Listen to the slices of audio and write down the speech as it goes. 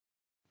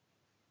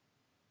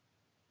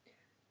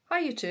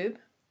Hi YouTube.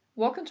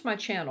 Welcome to my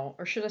channel,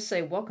 or should I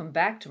say welcome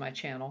back to my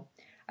channel.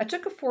 I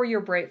took a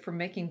 4-year break from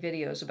making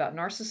videos about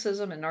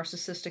narcissism and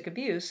narcissistic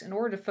abuse in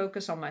order to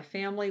focus on my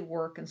family,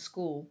 work, and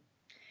school.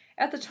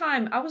 At the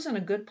time, I was in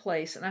a good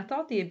place and I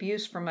thought the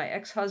abuse from my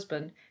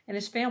ex-husband and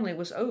his family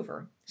was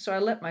over, so I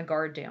let my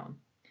guard down.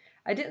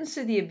 I didn't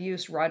see the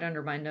abuse right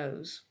under my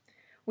nose.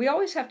 We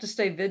always have to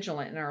stay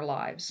vigilant in our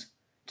lives.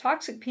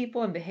 Toxic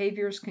people and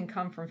behaviors can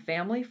come from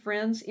family,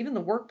 friends, even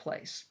the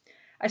workplace.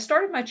 I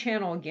started my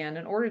channel again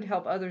in order to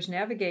help others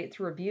navigate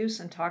through abuse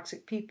and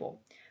toxic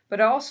people,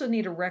 but I also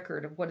need a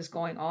record of what is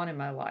going on in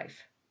my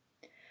life.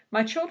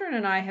 My children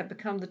and I have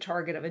become the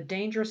target of a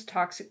dangerous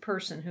toxic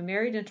person who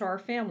married into our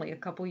family a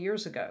couple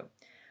years ago.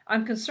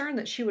 I'm concerned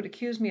that she would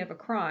accuse me of a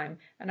crime,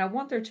 and I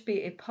want there to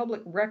be a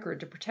public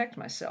record to protect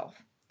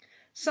myself.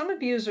 Some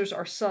abusers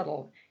are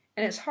subtle,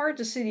 and it's hard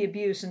to see the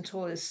abuse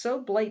until it is so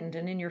blatant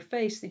and in your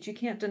face that you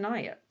can't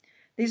deny it.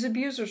 These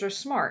abusers are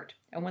smart,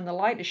 and when the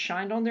light is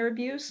shined on their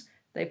abuse,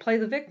 they play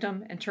the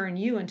victim and turn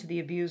you into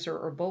the abuser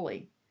or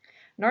bully.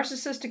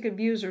 Narcissistic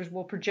abusers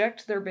will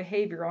project their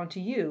behavior onto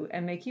you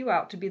and make you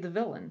out to be the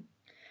villain.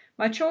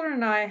 My children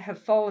and I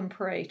have fallen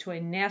prey to a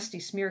nasty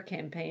smear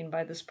campaign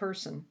by this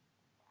person.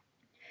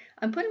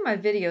 I'm putting my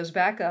videos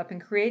back up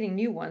and creating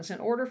new ones in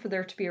order for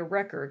there to be a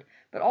record,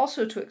 but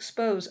also to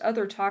expose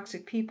other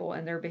toxic people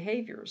and their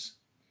behaviors.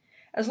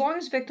 As long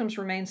as victims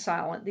remain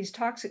silent, these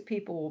toxic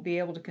people will be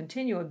able to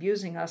continue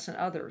abusing us and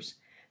others.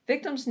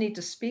 Victims need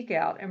to speak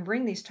out and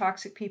bring these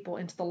toxic people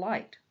into the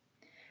light.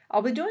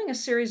 I'll be doing a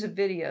series of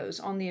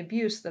videos on the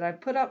abuse that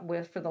I've put up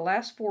with for the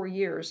last 4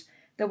 years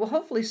that will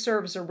hopefully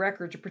serve as a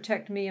record to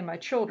protect me and my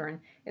children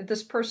if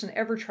this person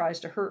ever tries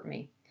to hurt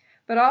me.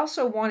 But I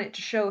also want it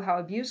to show how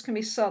abuse can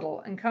be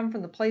subtle and come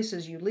from the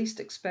places you least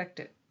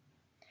expect it.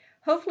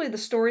 Hopefully the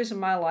stories of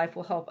my life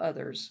will help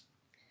others.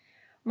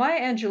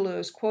 Maya Angelou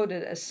is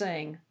quoted as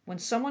saying, "When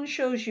someone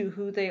shows you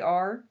who they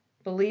are,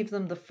 believe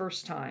them the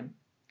first time."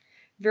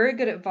 Very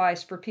good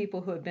advice for people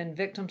who have been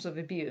victims of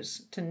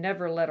abuse, to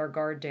never let our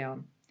guard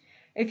down.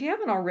 If you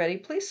haven't already,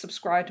 please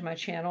subscribe to my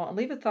channel and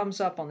leave a thumbs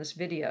up on this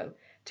video.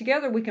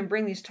 Together we can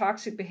bring these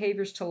toxic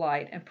behaviors to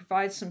light and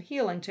provide some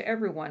healing to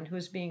everyone who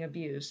is being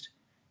abused.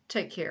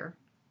 Take care.